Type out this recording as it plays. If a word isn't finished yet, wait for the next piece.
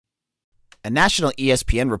A national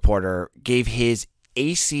ESPN reporter gave his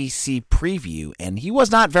ACC preview, and he was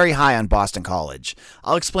not very high on Boston College.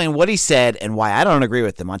 I'll explain what he said and why I don't agree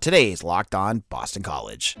with him on today's Locked On Boston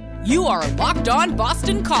College. You are Locked On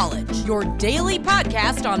Boston College, your daily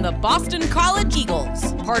podcast on the Boston College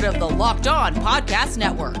Eagles, part of the Locked On Podcast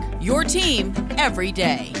Network, your team every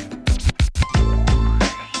day.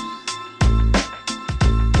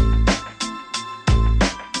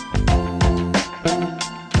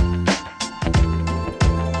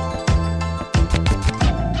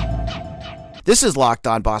 This is Locked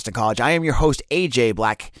On Boston College. I am your host, AJ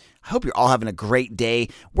Black. I hope you're all having a great day.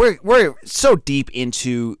 We're so deep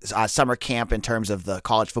into summer camp in terms of the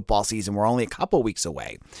college football season. We're only a couple weeks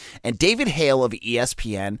away. And David Hale of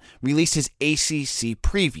ESPN released his ACC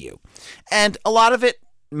preview. And a lot of it,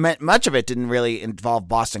 much of it didn't really involve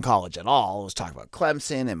Boston College at all. It was talking about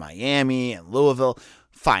Clemson and Miami and Louisville.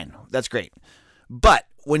 Fine, that's great. But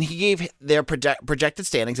when he gave their projected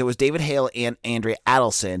standings, it was David Hale and Andrea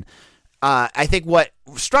Adelson. I think what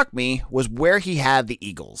struck me was where he had the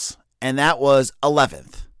Eagles, and that was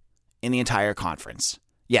 11th in the entire conference.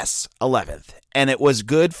 Yes, 11th. And it was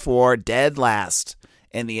good for dead last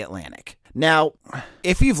in the Atlantic. Now,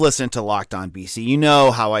 if you've listened to Locked On BC, you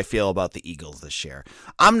know how I feel about the Eagles this year.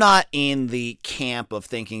 I'm not in the camp of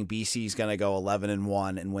thinking BC is going to go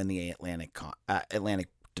 11-1 and win the Atlantic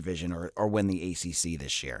Division or win the ACC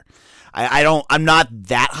this year. I'm not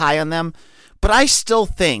that high on them. But I still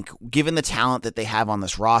think, given the talent that they have on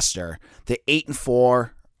this roster, the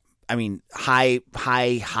 8-4, I mean, high,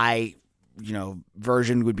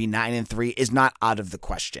 version would be 9-3 is not out of the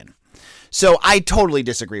question. So I totally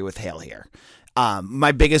disagree with Hale here.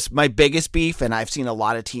 My biggest beef, and I've seen a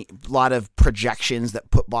lot of projections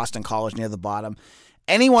that put Boston College near the bottom.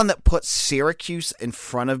 Anyone that puts Syracuse in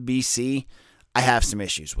front of BC, I have some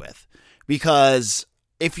issues with, because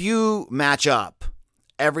if you match up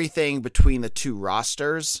everything between the two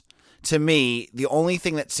rosters, to me, the only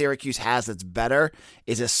thing that Syracuse has that's better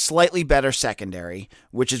is a slightly better secondary,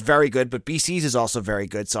 which is very good, but BC's is also very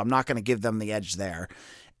good, so I'm not going to give them the edge there,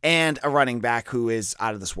 and a running back who is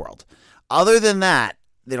out of this world. Other than that,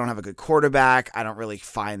 they don't have a good quarterback. I don't really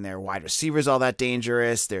find their wide receivers all that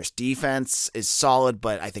dangerous. Their defense is solid,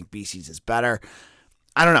 but I think BC's is better.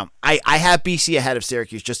 I don't know. I have BC ahead of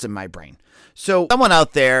Syracuse just in my brain. So someone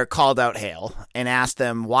out there called out Hale and asked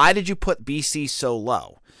them, why did you put BC so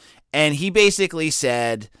low? And he basically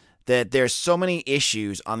said that there's so many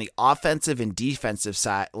issues on the offensive and defensive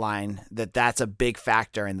side line that's a big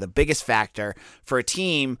factor, and the biggest factor for a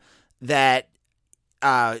team that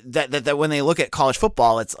when they look at college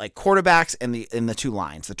football, it's like quarterbacks and the two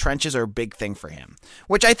lines. The trenches are a big thing for him,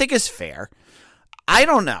 which I think is fair. I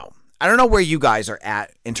don't know where you guys are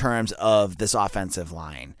at in terms of this offensive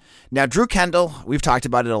line. Now, Drew Kendall, we've talked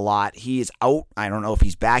about it a lot. He is out. I don't know if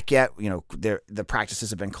he's back yet. The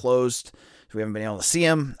practices have been closed, so we haven't been able to see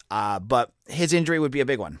him. But his injury would be a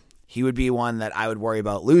big one. He would be one that I would worry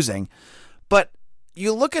about losing. But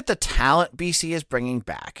you look at the talent BC is bringing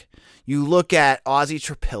back. You look at Ozzie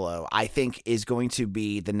Trapillo, I think is going to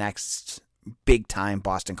be the next big-time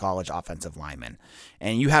Boston College offensive lineman.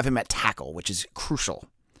 And you have him at tackle, which is crucial.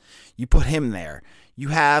 You put him there. You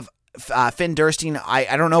have Finn Durstein.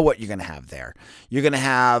 I don't know what you're going to have there. You're going to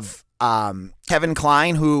have Kevin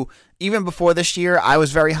Klein, who even before this year I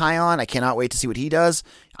was very high on. I cannot wait to see what he does.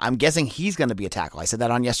 I'm guessing he's going to be a tackle. I said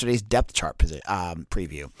that on yesterday's depth chart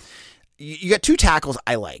preview. You got two tackles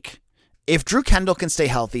I like. If Drew Kendall can stay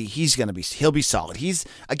healthy, he'll be solid. He's,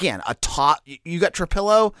 again, a top. You got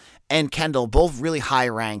Trapillo and Kendall, both really high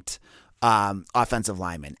ranked offensive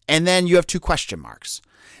linemen. And then you have two question marks.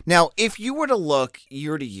 Now, if you were to look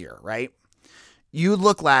year to year, right, you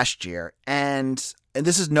look last year, and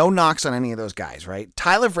this is no knocks on any of those guys, right?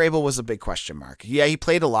 Tyler Vrabel was a big question mark. Yeah, he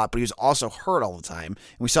played a lot, but he was also hurt all the time,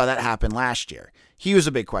 and we saw that happen last year. He was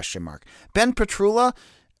a big question mark. Ben Petrula,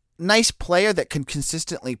 nice player that can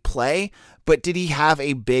consistently play, but did he have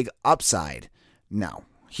a big upside? No.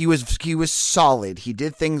 He was solid. He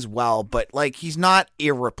did things well, but he's not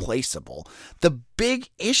irreplaceable. The big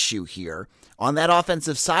issue here on that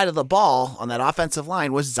offensive side of the ball, on that offensive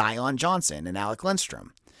line, was Zion Johnson and Alec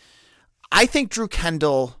Lindstrom. I think Drew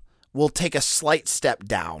Kendall will take a slight step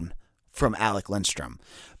down from Alec Lindstrom.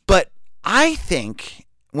 But I think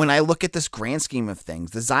when I look at this grand scheme of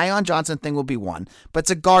things, the Zion Johnson thing will be one, but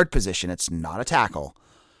it's a guard position. It's not a tackle.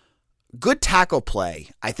 Good tackle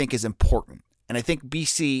play, I think, is important. And I think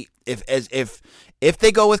BC, if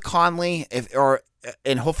they go with Conley,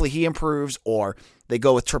 and hopefully he improves, or they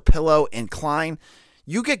go with Trapillo and Klein,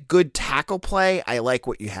 you get good tackle play. I like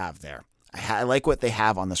what you have there. I like what they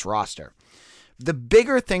have on this roster. The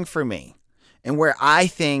bigger thing for me and where I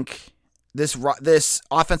think this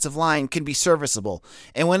offensive line can be serviceable.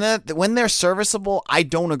 And when they're serviceable, I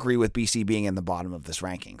don't agree with BC being in the bottom of this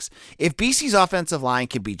rankings. If BC's offensive line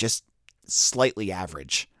can be just slightly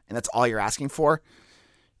average, and that's all you're asking for,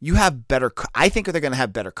 you have better. I think they're going to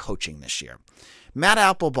have better coaching this year. Matt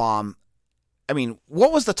Applebaum, I mean,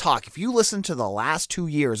 what was the talk? If you listen to the last 2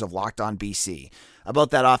 years of Locked On BC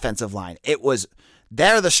about that offensive line, it was,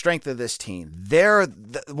 they're the strength of this team. They're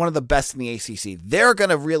one of the best in the ACC. They're going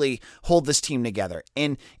to really hold this team together.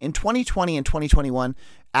 And in 2020 and 2021,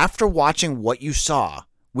 after watching what you saw,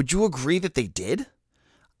 would you agree that they did?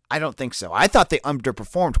 I don't think so. I thought they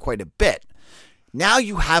underperformed quite a bit. Now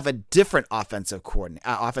you have a different offensive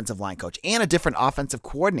line coach and a different offensive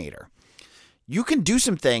coordinator. You can do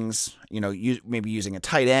some things, maybe using a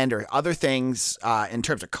tight end or other things in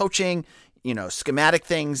terms of coaching, schematic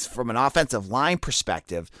things from an offensive line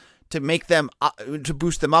perspective to make them, to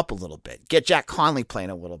boost them up a little bit. Get Jack Conley playing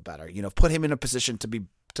a little better, put him in a position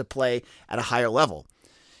to play at a higher level.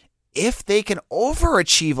 If they can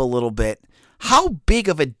overachieve a little bit, how big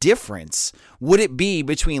of a difference would it be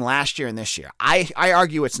between last year and this year? I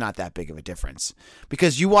argue it's not that big of a difference,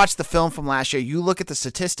 because you watch the film from last year, you look at the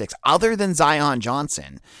statistics, other than Zion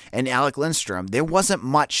Johnson and Alec Lindstrom, there wasn't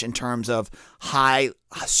much in terms of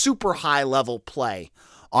super high level play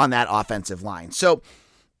on that offensive line. So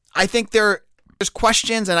I think there's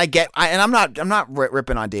questions, and I'm not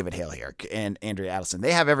ripping on David Hale here and Andrea Adelson.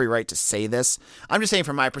 They have every right to say this. I'm just saying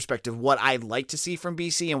from my perspective what I'd like to see from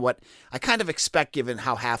BC and what I kind of expect given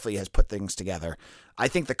how Hafley has put things together. I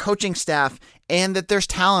think the coaching staff and that there's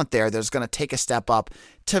talent there that's going to take a step up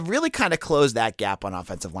to really kind of close that gap on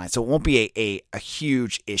offensive line, so it won't be a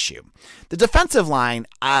huge issue. The defensive line,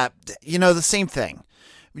 the same thing.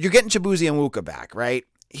 You're getting Chibuzi Onwuka back, right?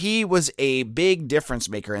 He was a big difference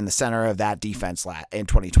maker in the center of that defense in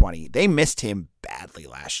 2020. They missed him badly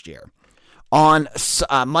last year. On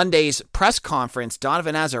Monday's press conference,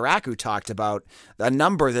 Donovan Azaraku talked about the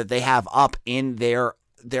number that they have up in their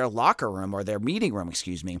locker room, or their meeting room,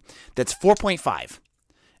 that's 4.5.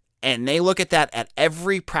 And they look at that at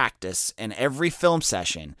every practice and every film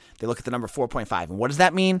session. They look at the number 4.5. And what does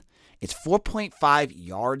that mean? It's 4.5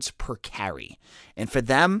 yards per carry. And for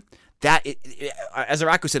them, as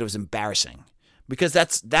Azaraku said, it was embarrassing, because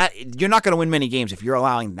you're not going to win many games if you're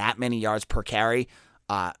allowing that many yards per carry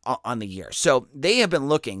on the year. So they have been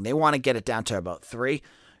looking. They want to get it down to about 3.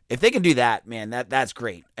 If they can do that, man, that's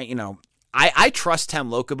great. I trust Tem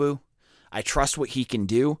Lokabu. I trust what he can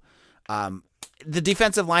do. The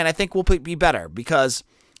defensive line, I think, will be better, because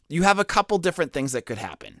you have a couple different things that could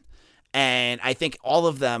happen. And I think all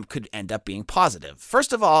of them could end up being positive.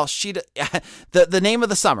 First of all, the name of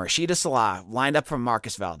the summer, Shida Salah, lined up from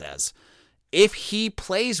Marcus Valdez. If he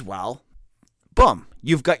plays well, boom,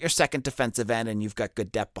 you've got your second defensive end, and you've got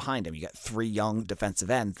good depth behind him. You got 3 young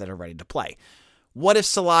defensive ends that are ready to play. What if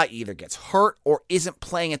Salah either gets hurt or isn't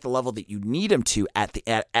playing at the level that you need him to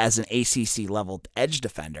as an ACC level edge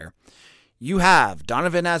defender? You have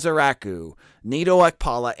Donovan Azaraku, Nito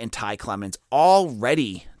Ekpala, and Ty Clemens all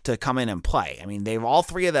ready to come in and play. I mean, they've all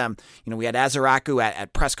 3 of them. We had Azaraku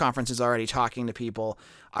at press conferences already talking to people.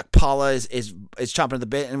 Ekpala is chomping at the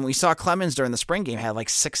bit, and we saw Clemens during the spring game had like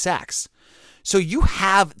 6 sacks. So you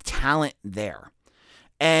have talent there.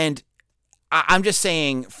 And I'm just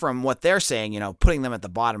saying, from what they're saying, putting them at the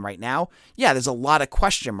bottom right now, yeah, there's a lot of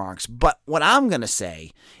question marks. But what I'm going to say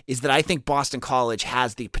is that I think Boston College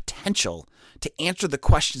has the potential to answer the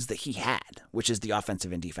questions that he had, which is the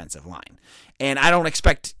offensive and defensive line. And I don't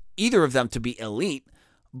expect either of them to be elite,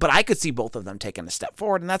 but I could see both of them taking a step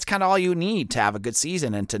forward, and that's kind of all you need to have a good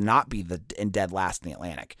season and to not be in dead last in the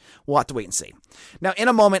Atlantic. We'll have to wait and see. Now, in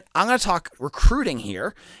a moment, I'm going to talk recruiting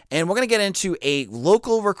here, and we're going to get into a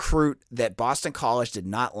local recruit that Boston College did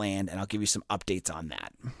not land, and I'll give you some updates on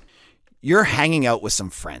that. You're hanging out with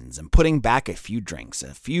some friends and putting back a few drinks.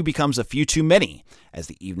 A few becomes a few too many. As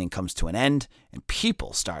the evening comes to an end and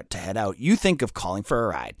people start to head out, you think of calling for a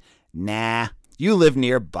ride. Nah, you live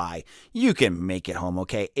nearby. You can make it home,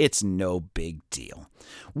 okay? It's no big deal.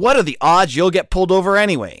 What are the odds you'll get pulled over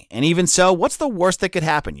anyway? And even so, what's the worst that could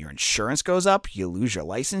happen? Your insurance goes up, you lose your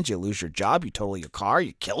license, you lose your job, you total your car,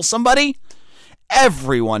 you kill somebody?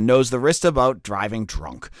 Everyone knows the risk about driving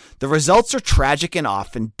drunk. The results are tragic and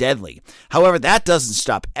often deadly. However, that doesn't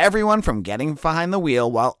stop everyone from getting behind the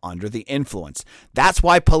wheel while under the influence. That's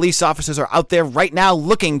why police officers are out there right now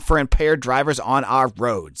looking for impaired drivers on our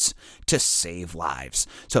roads to save lives.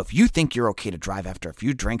 So if you think you're okay to drive after a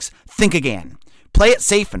few drinks, think again. Play it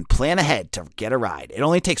safe and plan ahead to get a ride. It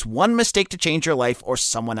only takes one mistake to change your life or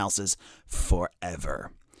someone else's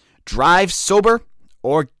forever. Drive sober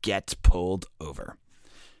or get pulled over.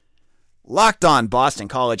 Locked On Boston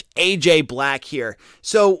College, AJ Black here.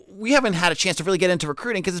 So we haven't had a chance to really get into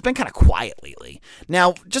recruiting because it's been kind of quiet lately.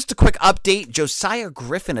 Now, just a quick update. Josiah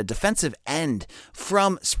Griffin, a defensive end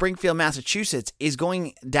from Springfield, Massachusetts, is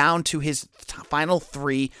going down to his final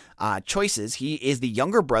three choices. He is the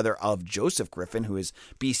younger brother of Joseph Griffin, who is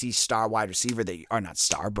BC's star wide receiver,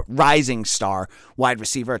 rising star wide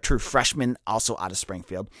receiver, a true freshman, also out of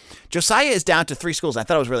Springfield. Josiah is down to three schools. I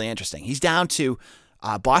thought it was really interesting. He's down to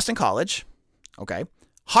Boston College,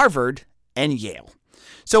 Harvard, and Yale.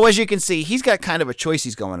 So as you can see, he's got kind of a choice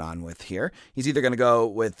he's going on with here. He's either going to go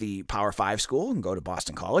with the Power 5 school and go to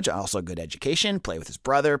Boston College, also good education, play with his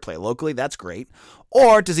brother, play locally, that's great.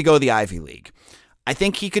 Or does he go to the Ivy League? I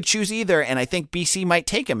think he could choose either, and I think BC might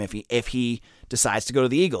take him if he decides to go to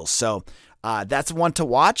the Eagles. So that's one to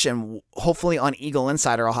watch, and hopefully on Eagle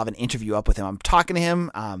Insider, I'll have an interview up with him. I'm talking to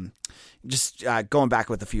him, just going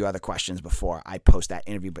back with a few other questions before I post that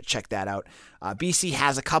interview, but check that out. BC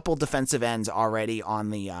has a couple defensive ends already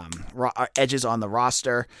on the edges on the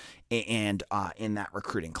roster and in that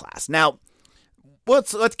recruiting class. Now,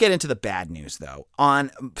 let's get into the bad news, though.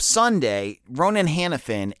 On Sunday, Ronan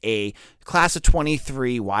Hannafin, a class of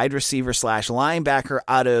 23 wide receiver / linebacker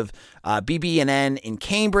out of BB&N in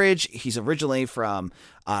Cambridge. He's originally from,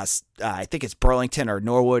 I think it's Burlington or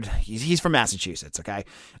Norwood. He's from Massachusetts, okay?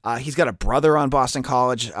 He's got a brother on Boston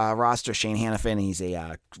College roster, Shane Hannafin. He's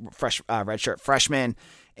a redshirt freshman,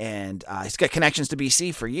 and he's got connections to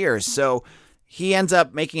BC for years. So he ends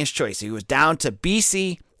up making his choice. He was down to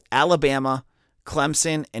BC, Alabama,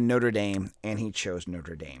 Clemson, and Notre Dame, and he chose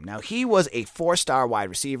Notre Dame. Now, he was a 4-star wide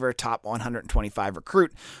receiver, top 125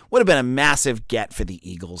 recruit. Would have been a massive get for the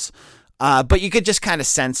Eagles. But you could just kind of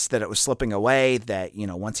sense that it was slipping away, that,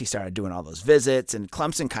 once he started doing all those visits, and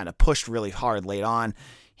Clemson kind of pushed really hard late on.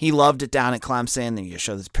 He loved it down at Clemson, and you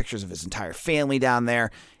show these pictures of his entire family down there.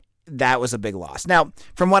 That was a big loss. Now,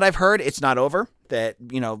 from what I've heard, it's not over. That,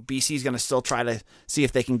 BC is going to still try to see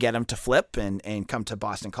if they can get him to flip and come to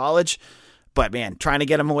Boston College. But, man, trying to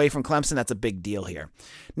get him away from Clemson, that's a big deal here.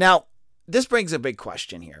 Now, this brings a big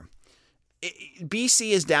question here.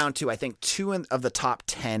 BC is down to, I think, 2 of the top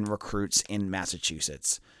 10 recruits in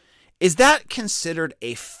Massachusetts. Is that considered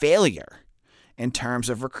a failure in terms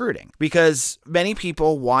of recruiting? Because many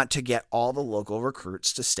people want to get all the local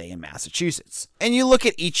recruits to stay in Massachusetts. And you look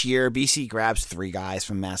at each year, BC grabs 3 guys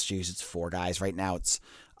from Massachusetts, 4 guys. Right now it's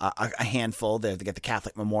a handful. They get the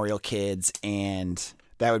Catholic Memorial kids, and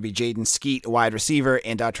that would be Jaden Skeet, a wide receiver,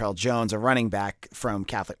 and Dontrell Jones, a running back from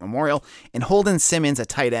Catholic Memorial, and Holden Simmons, a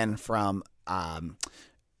tight end from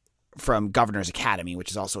Governor's Academy,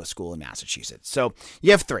 which is also a school in Massachusetts. So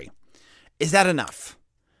you have 3. Is that enough?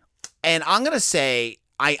 And I'm going to say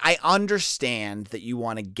I understand that you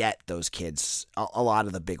want to get those kids, a lot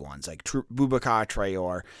of the big ones, like Boubacar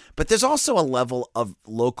Traore, but there's also a level of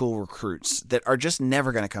local recruits that are just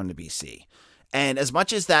never going to come to BC. And as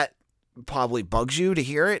much as that probably bugs you to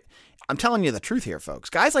hear it, I'm telling you the truth here, folks.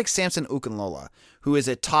 Guys like Samson Okunlola, who is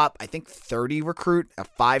a top, I think, 30 recruit, a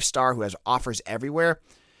 5-star who has offers everywhere,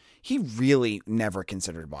 he really never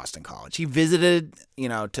considered Boston College. He visited,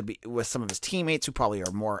 to be with some of his teammates who probably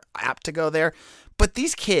are more apt to go there. But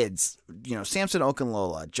these kids, Samson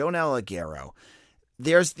Okunlola, Jonel Aguero,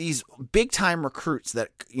 there's these big-time recruits that,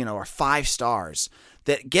 are 5 stars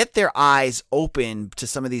that get their eyes open to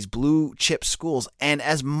some of these blue chip schools. And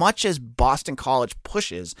as much as Boston College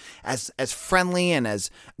pushes, as friendly and as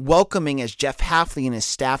welcoming as Jeff Hafley and his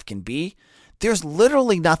staff can be, there's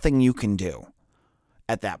literally nothing you can do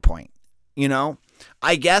at that point.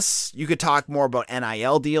 I guess you could talk more about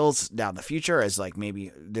NIL deals down the future, as like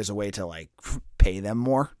maybe there's a way to like pay them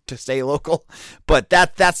more to stay local, but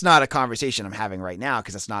that's not a conversation I'm having right now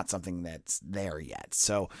because it's not something that's there yet.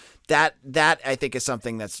 So that I think is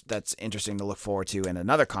something that's interesting to look forward to in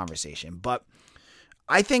another conversation. But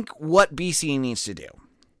I think what BC needs to do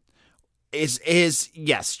is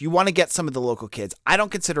yes, you want to get some of the local kids. I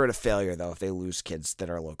don't consider it a failure though if they lose kids that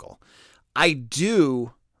are local. I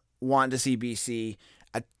do want to see BC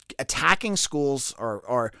attacking schools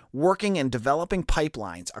or working and developing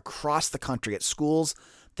pipelines across the country at schools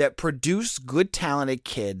that produce good, talented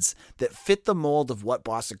kids that fit the mold of what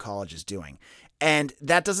Boston College is doing. And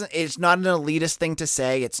it's not an elitist thing to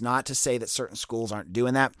say. It's not to say that certain schools aren't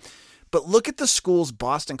doing that. But look at the schools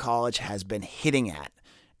Boston College has been hitting at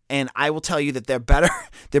and I will tell you that they're better.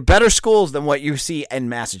 They're better schools than what you see in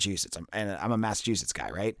Massachusetts. And I'm a Massachusetts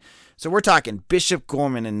guy, right? So we're talking Bishop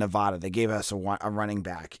Gorman in Nevada. They gave us a running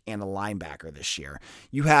back and a linebacker this year.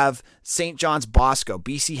 You have St. John's Bosco.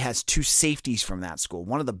 BC has 2 safeties from that school,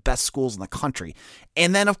 one of the best schools in the country.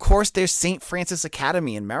 And then, of course, there's St. Francis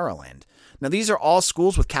Academy in Maryland. Now, these are all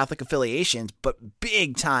schools with Catholic affiliations, but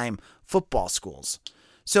big-time football schools.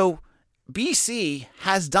 So BC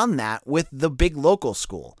has done that with the big local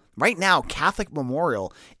school. Right now, Catholic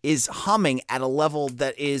Memorial is humming at a level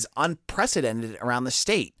that is unprecedented around the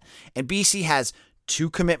state. And BC has 2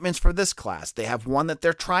 commitments for this class. They have one that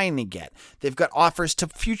they're trying to get. They've got offers to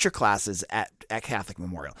future classes at Catholic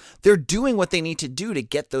Memorial. They're doing what they need to do to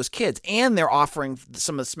get those kids, and they're offering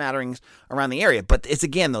some of the smatterings around the area. But it's,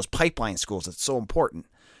 again, those pipeline schools that's so important.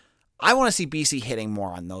 I want to see BC hitting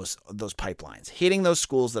more on those pipelines, hitting those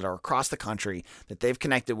schools that are across the country that they've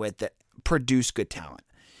connected with that produce good talent.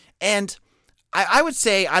 And I would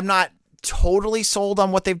say I'm not totally sold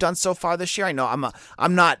on what they've done so far this year. I know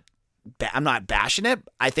I'm not bashing it.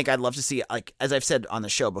 I think I'd love to see, like, as I've said on the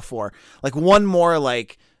show before, like one more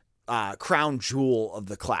like crown jewel of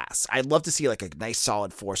the class. I'd love to see like a nice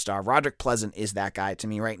solid 4-star. Roderick Pleasant is that guy to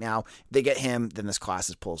me right now. If they get him, then this class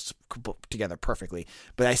is pulled together perfectly.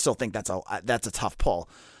 But I still think that's a tough pull.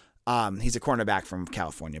 He's a cornerback from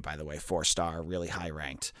California, by the way, 4-star, really high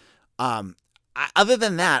ranked. Other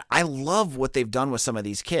than that, I love what they've done with some of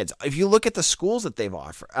these kids. If you look at the schools that they've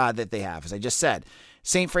that they have, as I just said,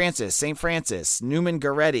 St. Francis, Newman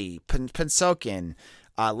Goretti, Pensoken,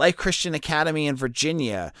 Life Christian Academy in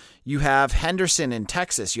Virginia. You have Henderson in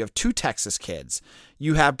Texas. You have 2 Texas kids.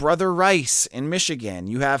 You have Brother Rice in Michigan.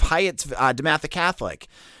 You have Hyatt's DeMatha Catholic.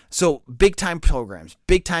 So big-time programs,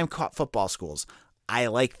 big-time football schools. I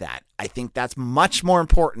like that. I think that's much more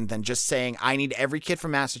important than just saying, I need every kid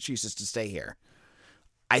from Massachusetts to stay here.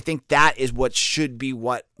 I think that is what should be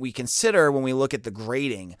what we consider when we look at the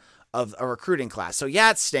grading of a recruiting class. So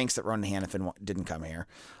yeah, it stinks that Ronan Hannafin didn't come here.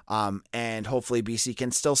 And hopefully BC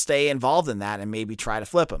can still stay involved in that and maybe try to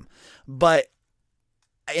flip him. But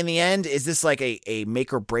in the end, is this like a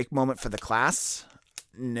make or break moment for the class?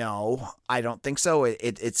 No, I don't think so.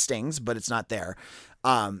 It stings, but it's not there.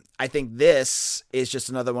 I think this is just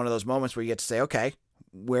another one of those moments where you get to say, okay,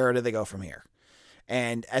 where do they go from here?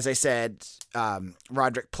 And as I said,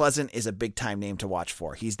 Roderick Pleasant is a big time name to watch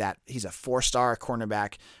for. He's a 4-star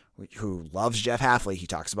cornerback who loves Jeff Hafley. He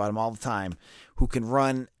talks about him all the time, who can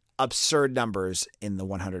run absurd numbers in the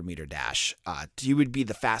 100-meter dash. He would be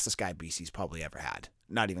the fastest guy BC's probably ever had.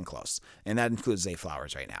 Not even close. And that includes Zay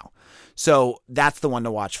Flowers right now. So that's the one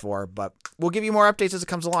to watch for. But we'll give you more updates as it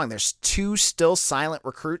comes along. There's 2 still silent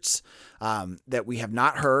recruits that we have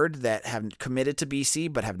not heard that have committed to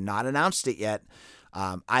BC but have not announced it yet.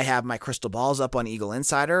 I have my crystal balls up on Eagle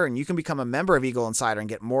Insider, and you can become a member of Eagle Insider and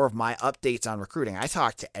get more of my updates on recruiting. I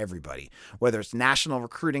talk to everybody, whether it's national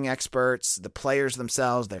recruiting experts, the players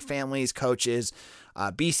themselves, their families, coaches,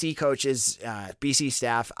 BC coaches, BC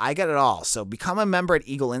staff. I get it all. So become a member at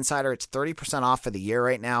Eagle Insider. It's 30% off for the year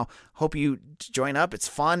right now. Hope you join up. It's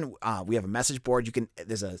fun. We have a message board.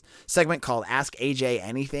 There's a segment called Ask AJ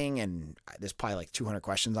Anything, and there's probably like 200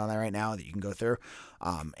 questions on there right now that you can go through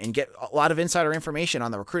and get a lot of insider information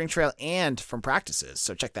on the recruiting trail and from practices.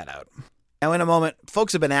 So check that out. Now, in a moment,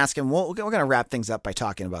 folks have been asking, we're going to wrap things up by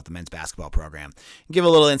talking about the men's basketball program, give a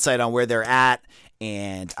little insight on where they're at,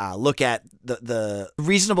 and look at the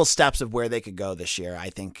reasonable steps of where they could go this year. I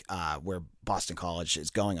think where Boston College is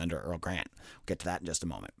going under Earl Grant. We'll get to that in just a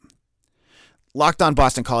moment. Locked on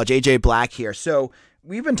Boston College, AJ Black here. So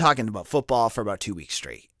we've been talking about football for about 2 weeks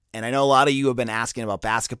straight. And I know a lot of you have been asking about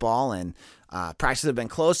basketball, and practices have been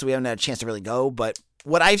closed, so we haven't had a chance to really go. But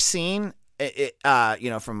what I've seen,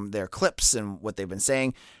 from their clips and what they've been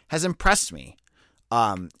saying, has impressed me.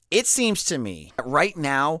 It seems to me right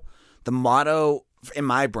now, the motto in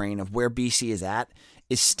my brain of where BC is at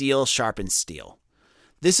is steel sharpens steel.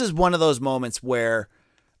 This is one of those moments where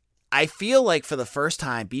I feel like for the first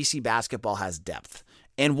time, BC basketball has depth,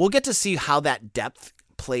 and we'll get to see how that depth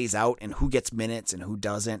plays out and who gets minutes and who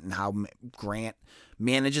doesn't and how Grant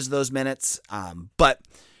manages those minutes. But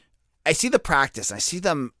I see the practice. I see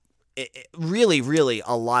them really, really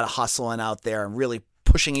a lot of hustling out there and really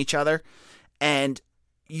pushing each other. And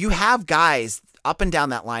you have guys up and down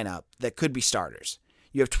that lineup that could be starters.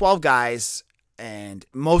 You have 12 guys, and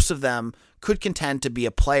most of them could contend to be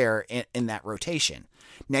a player in that rotation.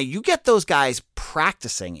 Now, you get those guys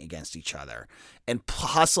practicing against each other and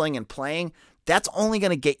hustling and playing, that's only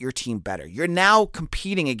going to get your team better. You're now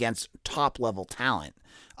competing against top-level talent,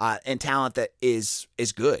 and talent that is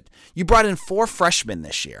good. You brought in 4 freshmen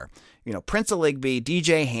this year. Prince Aligbe,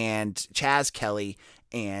 DJ Hand, Chaz Kelly,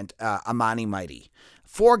 and Amani Mighty.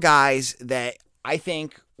 4 guys that I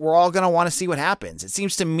think we're all going to want to see what happens. It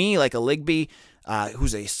seems to me like Aligbe,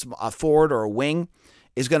 who's a forward or a wing,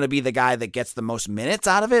 is going to be the guy that gets the most minutes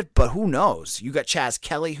out of it, but who knows? You got Chaz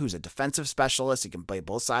Kelly, who's a defensive specialist. He can play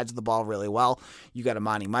both sides of the ball really well. You got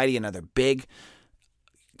Amani Mighty, another big.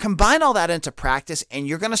 Combine all that into practice, and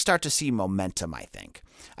you're going to start to see momentum, I think.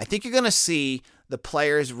 I think you're going to see the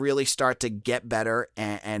players really start to get better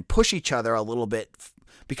and push each other a little bit,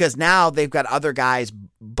 because now they've got other guys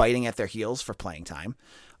biting at their heels for playing time.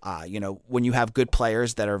 When you have good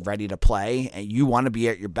players that are ready to play, and you want to be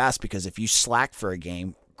at your best, because if you slack for a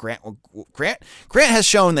game, Grant has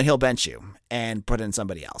shown that he'll bench you and put in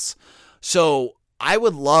somebody else. So I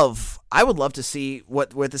would love to see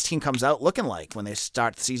what this team comes out looking like when they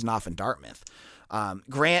start the season off in Dartmouth.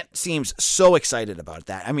 Grant seems so excited about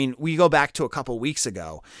that. I mean, we go back to a couple weeks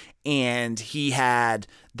ago, and he had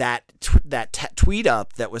that tweet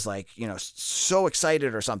up that was like, so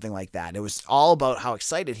excited or something like that. It was all about how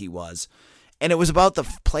excited he was, and it was about the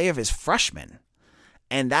play of his freshmen.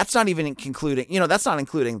 And that's not even including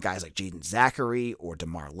guys like Jaden Zachary or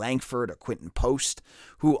DeMar Langford or Quentin Post,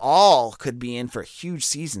 who all could be in for huge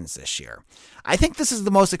seasons this year. I think this is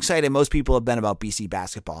the most excited most people have been about BC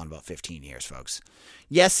basketball in about 15 years, folks.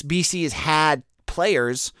 Yes, BC has had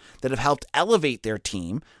players that have helped elevate their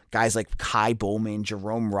team, guys like Kai Bowman,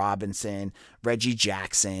 Jerome Robinson, Reggie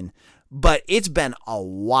Jackson, but it's been a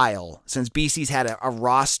while since BC's had a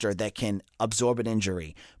roster that can absorb an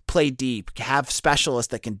injury, play deep, have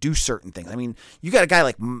specialists that can do certain things. I mean, you got a guy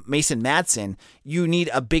like Mason Madsen. You need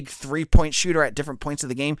a big 3-point shooter at different points of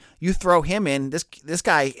the game. You throw him in. This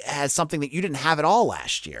guy has something that you didn't have at all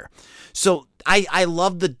last year. So I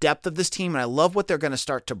love the depth of this team, and I love what they're going to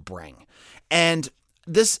start to bring. And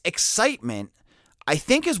this excitement, I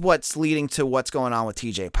think, is what's leading to what's going on with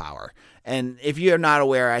TJ Power. And if you're not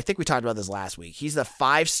aware, I think we talked about this last week. He's the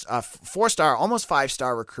 4-star, almost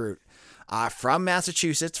 5-star recruit from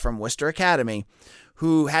Massachusetts, from Worcester Academy,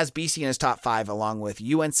 who has BC in his top 5, along with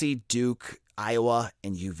UNC, Duke, Iowa,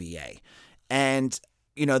 and UVA. And,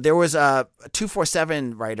 there was a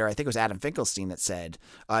 247 writer, I think it was Adam Finkelstein, that said,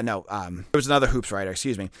 there was another Hoops writer,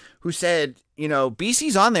 who said,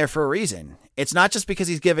 BC's on there for a reason. It's not just because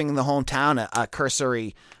he's giving the hometown a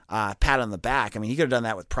cursory pat on the back. I mean, he could have done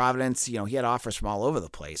that with Providence. He had offers from all over the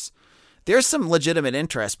place. There's some legitimate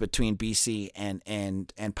interest between BC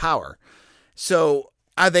and Power. So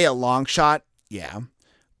are they a long shot? Yeah.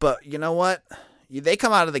 But you know what? They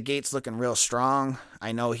come out of the gates looking real strong.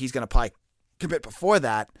 I know he's going to probably commit before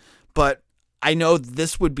that, but I know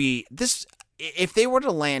this would be this. If they were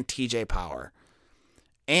to land TJ Power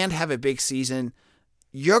and have a big season,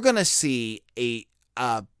 you're going to see a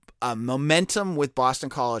momentum with Boston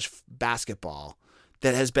College basketball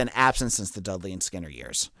that has been absent since the Dudley and Skinner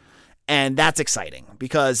years. And that's exciting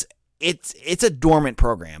because it's a dormant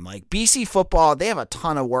program. Like BC football, they have a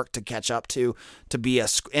ton of work to catch up to be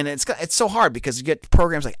and it's so hard because you get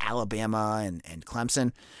programs like Alabama and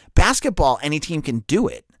Clemson. Basketball, any team can do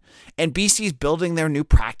it. And BC's building their new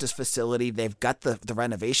practice facility. They've got the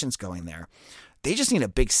renovations going there. They just need a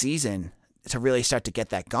big season to really start to get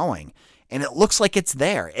that going. And it looks like it's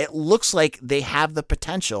there. It looks like they have the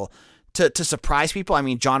potential to surprise people. I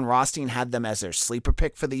mean, John Rothstein had them as their sleeper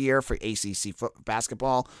pick for the year for ACC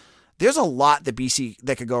basketball. There's a lot that BC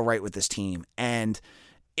that could go right with this team. And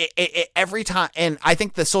every time, and I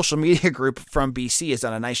think the social media group from BC has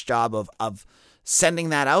done a nice job of sending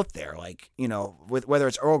that out there. Like, with whether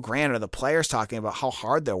it's Earl Grant or the players talking about how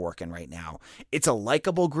hard they're working right now. It's a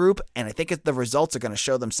likable group, and I think the results are going to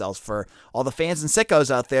show themselves for all the fans and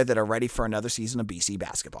sickos out there that are ready for another season of BC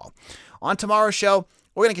basketball. On tomorrow's show,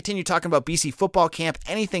 we're going to continue talking about BC football camp,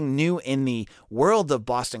 anything new in the world of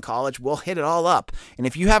Boston College. We'll hit it all up. And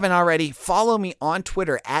if you haven't already, follow me on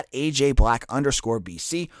Twitter at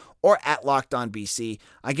AJBlack_BC or at LockedOnBC.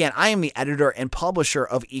 Again, I am the editor and publisher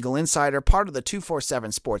of Eagle Insider, part of the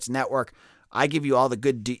 247 Sports Network. I give you all the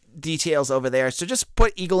good details over there. So just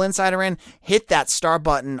put Eagle Insider in, hit that star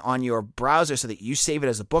button on your browser so that you save it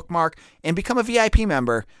as a bookmark, and become a VIP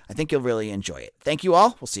member. I think you'll really enjoy it. Thank you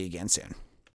all. We'll see you again soon.